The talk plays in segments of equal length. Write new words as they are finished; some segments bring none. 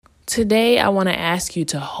Today, I want to ask you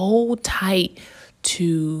to hold tight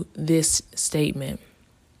to this statement.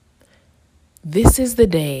 This is the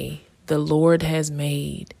day the Lord has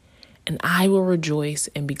made, and I will rejoice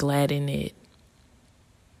and be glad in it.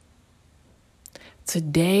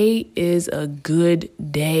 Today is a good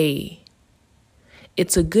day.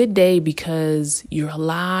 It's a good day because you're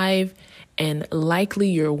alive and likely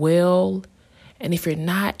you're well. And if you're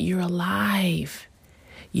not, you're alive.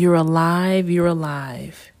 You're alive. You're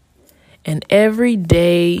alive. And every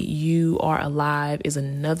day you are alive is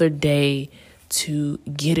another day to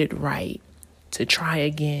get it right, to try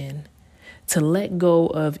again, to let go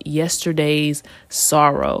of yesterday's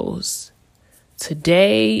sorrows.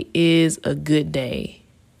 Today is a good day.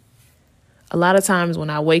 A lot of times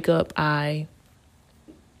when I wake up, I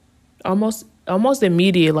almost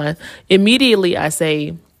immediately I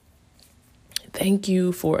say, thank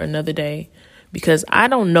you for another day, because I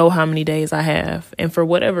don't know how many days I have. And for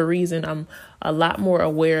whatever reason, I'm a lot more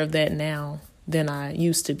aware of that now than I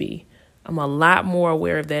used to be. I'm a lot more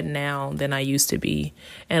aware of that now than I used to be.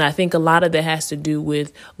 And I think a lot of that has to do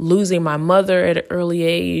with losing my mother at an early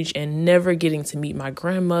age and never getting to meet my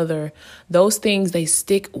grandmother. Those things, they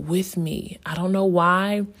stick with me. I don't know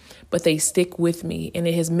why, but they stick with me. And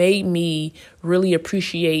it has made me really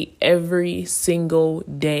appreciate every single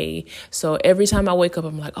day. So every time I wake up,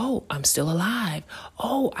 I'm like, oh, I'm still alive.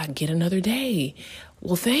 Oh, I get another day.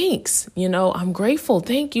 Well, thanks. I'm grateful.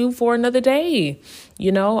 Thank you for another day.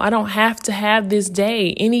 I don't have to have this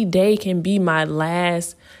day. Any day can be my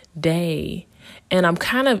last day. And I'm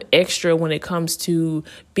kind of extra when it comes to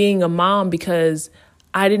being a mom because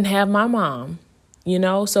I didn't have my mom,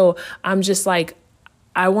 so I'm just like,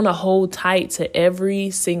 I want to hold tight to every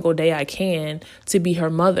single day I can to be her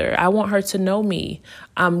mother. I want her to know me.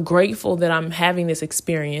 I'm grateful that I'm having this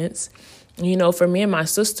experience. For me and my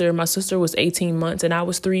sister was 18 months and I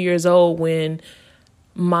was 3 years old when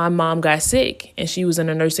my mom got sick and she was in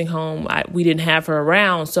a nursing home. We didn't have her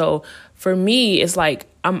around. So for me, it's like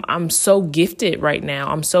I'm so gifted right now.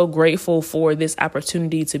 I'm so grateful for this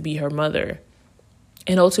opportunity to be her mother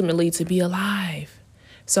and ultimately to be alive.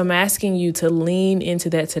 So I'm asking you to lean into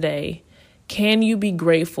that today. Can you be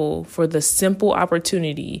grateful for the simple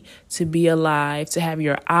opportunity to be alive, to have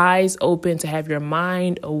your eyes open, to have your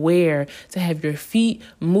mind aware, to have your feet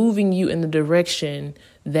moving you in the direction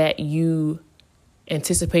that you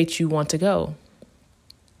anticipate you want to go?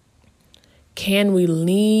 Can we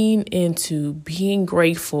lean into being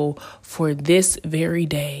grateful for this very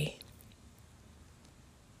day?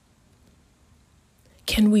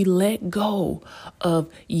 Can we let go of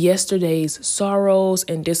yesterday's sorrows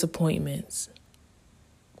and disappointments?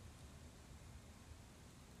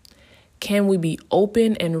 Can we be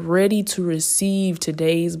open and ready to receive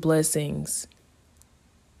today's blessings?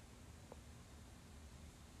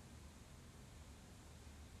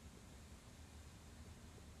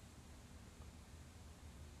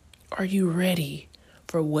 Are you ready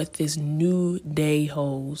for what this new day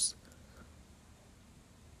holds?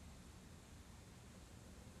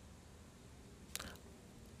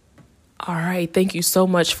 All right. Thank you so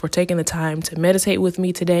much for taking the time to meditate with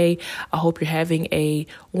me today. I hope you're having a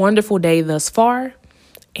wonderful day thus far,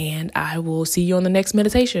 and I will see you on the next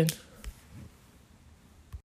meditation.